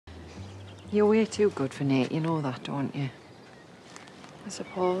You're way too good for Nate, you know that, don't you? I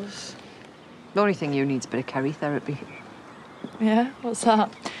suppose. The only thing you need's a bit of Kerry therapy. Yeah? What's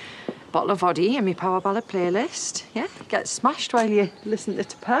that? Bottle of voddy and my power ballad playlist. Yeah? Get smashed while you listen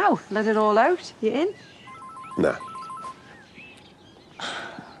to Pow. Let it all out. You in? Nah.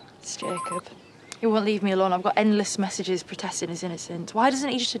 It's Jacob. He won't leave me alone. I've got endless messages protesting his innocence. Why doesn't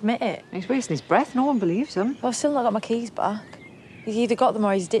he just admit it? He's wasting his breath. No one believes him. Well, I've still not got my keys back. He's either got them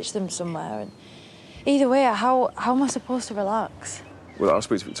or he's ditched them somewhere. And either way, how am I supposed to relax? Well, I'll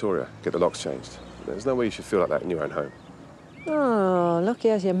speak to Victoria, get the locks changed. There's no way you should feel like that in your own home. Oh, lucky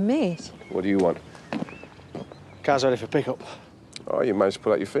as your mate. What do you want? Car's ready for pickup. Oh, you managed to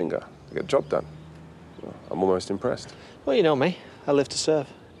pull out your finger to get the job done. Well, I'm almost impressed. Well, you know me. I live to serve,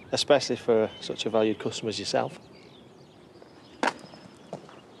 especially for such a valued customer as yourself.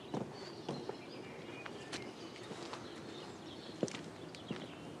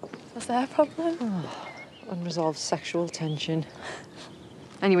 What's their problem? Oh, unresolved sexual tension.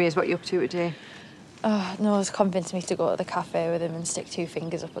 Anyways, what are you up to today? Oh, Noah's convinced me to go to the cafe with him and stick 2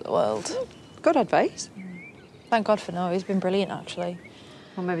 fingers up at the world. Good advice. Thank God for Noah. He's been brilliant, actually.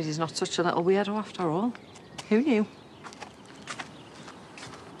 Well, maybe he's not such a little weirdo after all. Who knew?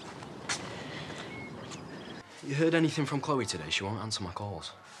 You heard anything from Chloe today? She won't answer my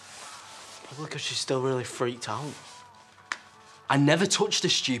calls. Probably because she's still really freaked out. I never touched the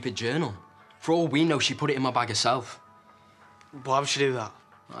stupid journal. For all we know, she put it in my bag herself. Why would she do that?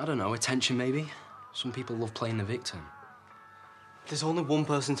 I don't know, attention maybe? Some people love playing the victim. There's only one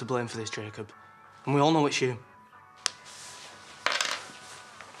person to blame for this, Jacob. And we all know it's you.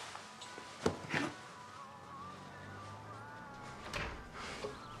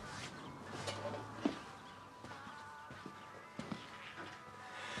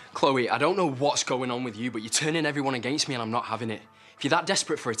 Chloe, I don't know what's going on with you, but you're turning everyone against me and I'm not having it. If you're that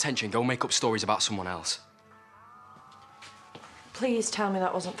desperate for attention, go make up stories about someone else. Please tell me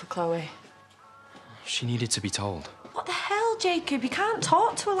that wasn't for Chloe. She needed to be told. What the hell, Jacob? You can't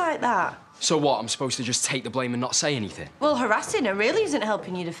talk to her like that. So what, I'm supposed to just take the blame and not say anything? Well, harassing her really isn't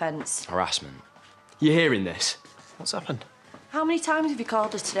helping your defence. Harassment. You're hearing this? What's happened? How many times have you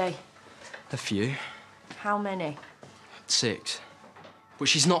called her today? A few. How many? 6. But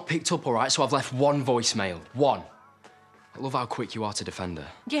she's not picked up, all right, so I've left 1 voicemail. 1. I love how quick you are to defend her.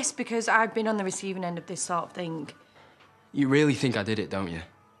 Yes, because I've been on the receiving end of this sort of thing. You really think I did it, don't you?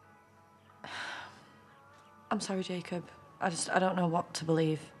 I'm sorry, Jacob. I don't know what to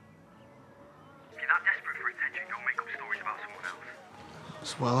believe. If you're that desperate for attention, go make up stories about someone else.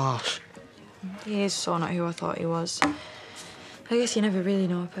 It's well harsh. He is so not who I thought he was. I guess you never really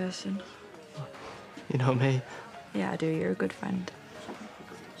know a person. You know me. Yeah, I do. You're a good friend.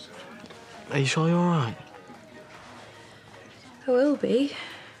 Are you sure you're all right? I will be.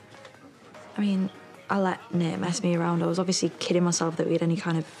 I mean, I let Nate mess me around. I was obviously kidding myself that we had any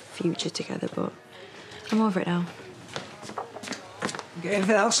kind of future together, but I'm over it now. Get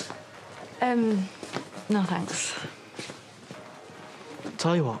anything else? No thanks.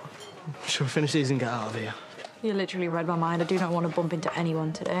 Tell you what, should we finish these and get out of here? You literally read my mind. I do not want to bump into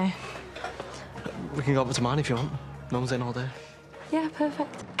anyone today. We can go up to mine if you want. No one's in all day. Yeah,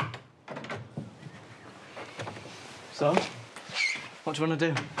 perfect. So, what do you want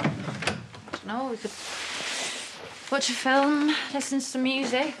to do? No, we could watch a film, listen to some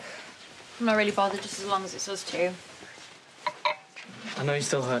music. I'm not really bothered, just as long as it's us two. I know you're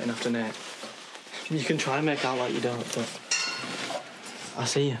still hurting after Nate. You can try and make out like you don't, but I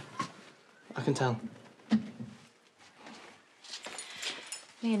see you. I can tell.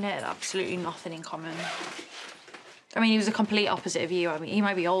 Me and Nate had absolutely nothing in common. I mean, he was a complete opposite of you. I mean, he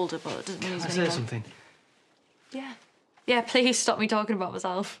might be older, but it doesn't mean he's Can I any say something? Yeah. Yeah, please stop me talking about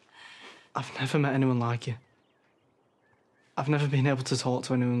myself. I've never met anyone like you. I've never been able to talk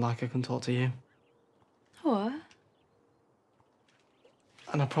to anyone like I can talk to you. What?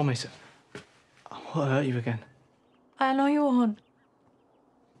 And I promise, I won't hurt you again. I know you won't.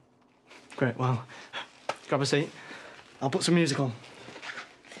 Great, well, grab a seat. I'll put some music on.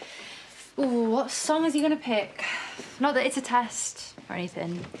 Ooh, what song is he gonna pick? Not that it's a test or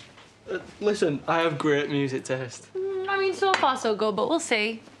anything. Listen, I have great music taste. I mean, so far so good, but we'll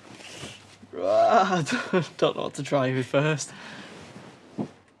see. I don't know what to try with first.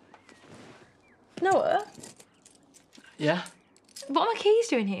 Noah? Yeah? What are my keys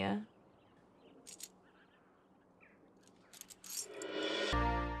doing here?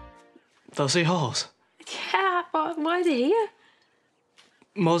 Those are yours? Yeah, but why are they here?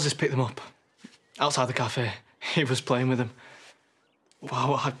 Moses picked them up. Outside the cafe. He was playing with them.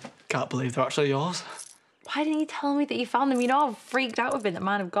 Wow, I can't believe they're actually yours. Why didn't you tell me that you found them? You know how freaked out I've been that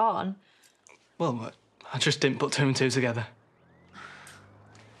mine have gone. Well, I just didn't put two and two together.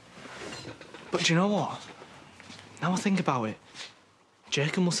 But do you know what? Now I think about it,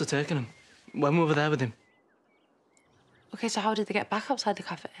 Jacob must have taken them when we were there with him. OK, so how did they get back outside the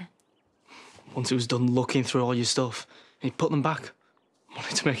cafe? Once he was done looking through all your stuff, he'd put them back.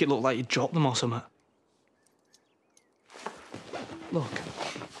 Wanted to make it look like you'd dropped them or something. Look,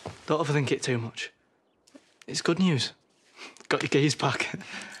 don't overthink it too much. It's good news. Got your keys back.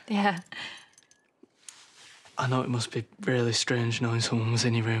 Yeah. I know it must be really strange knowing someone was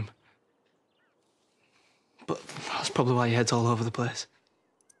in your room. But that's probably why your head's all over the place.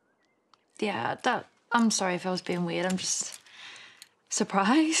 Yeah, I'm sorry if I was being weird. I'm just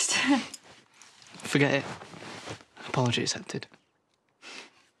surprised. Forget it. Apology accepted.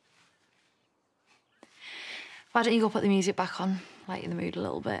 Why don't you go put the music back on, lighten the mood a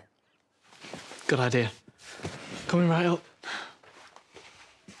little bit? Good idea. Coming right up.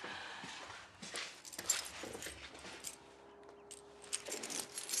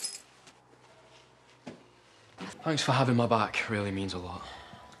 Thanks for having my back. Really means a lot.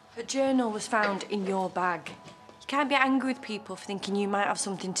 A journal was found in your bag. You can't be angry with people for thinking you might have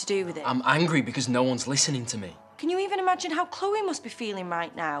something to do with it. I'm angry because no one's listening to me. Can you even imagine how Chloe must be feeling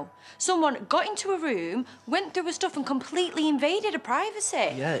right now? Someone got into a room, went through her stuff and completely invaded her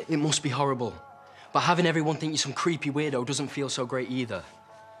privacy. Yeah, it must be horrible. But having everyone think you're some creepy weirdo doesn't feel so great either.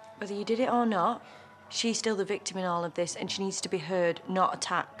 Whether you did it or not, she's still the victim in all of this and she needs to be heard, not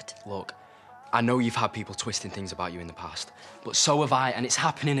attacked. Look, I know you've had people twisting things about you in the past, but so have I, and it's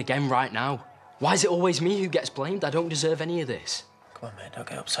happening again right now. Why is it always me who gets blamed? I don't deserve any of this. Come on, mate, don't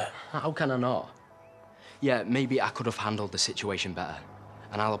get upset. How can I not? Yeah, maybe I could have handled the situation better,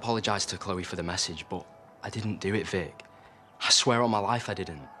 and I'll apologise to Chloe for the message, but I didn't do it, Vic. I swear on my life I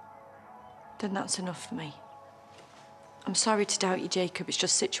didn't. Then that's enough for me. I'm sorry to doubt you, Jacob. It's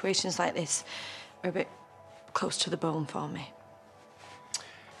just situations like this are a bit close to the bone for me.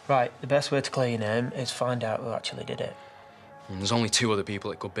 Right, the best way to clear your name is find out who actually did it. And there's only two other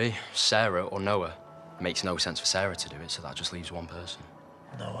people it could be, Sarah or Noah. It makes no sense for Sarah to do it, so that just leaves one person.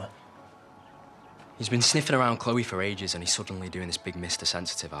 Noah. He's been sniffing around Chloe for ages and he's suddenly doing this big Mr.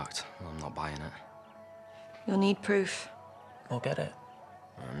 Sensitive act. I'm not buying it. You'll need proof. We'll get it.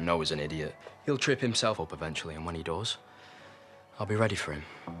 Noah's an idiot. He'll trip himself up eventually, and when he does, I'll be ready for him.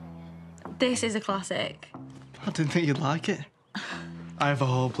 This is a classic. I didn't think you'd like it. I have a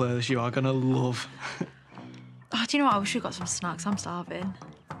whole playlist you are gonna love. Oh, do you know what? I wish we got some snacks. I'm starving.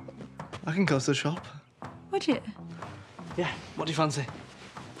 I can go to the shop. Would you? Yeah, what do you fancy?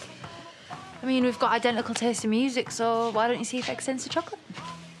 I mean, we've got identical taste in music, so why don't you see if it extends to chocolate?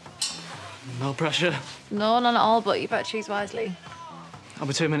 No pressure. No, none at all, but you better choose wisely. I'll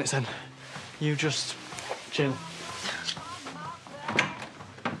be 2 minutes then. You just chill.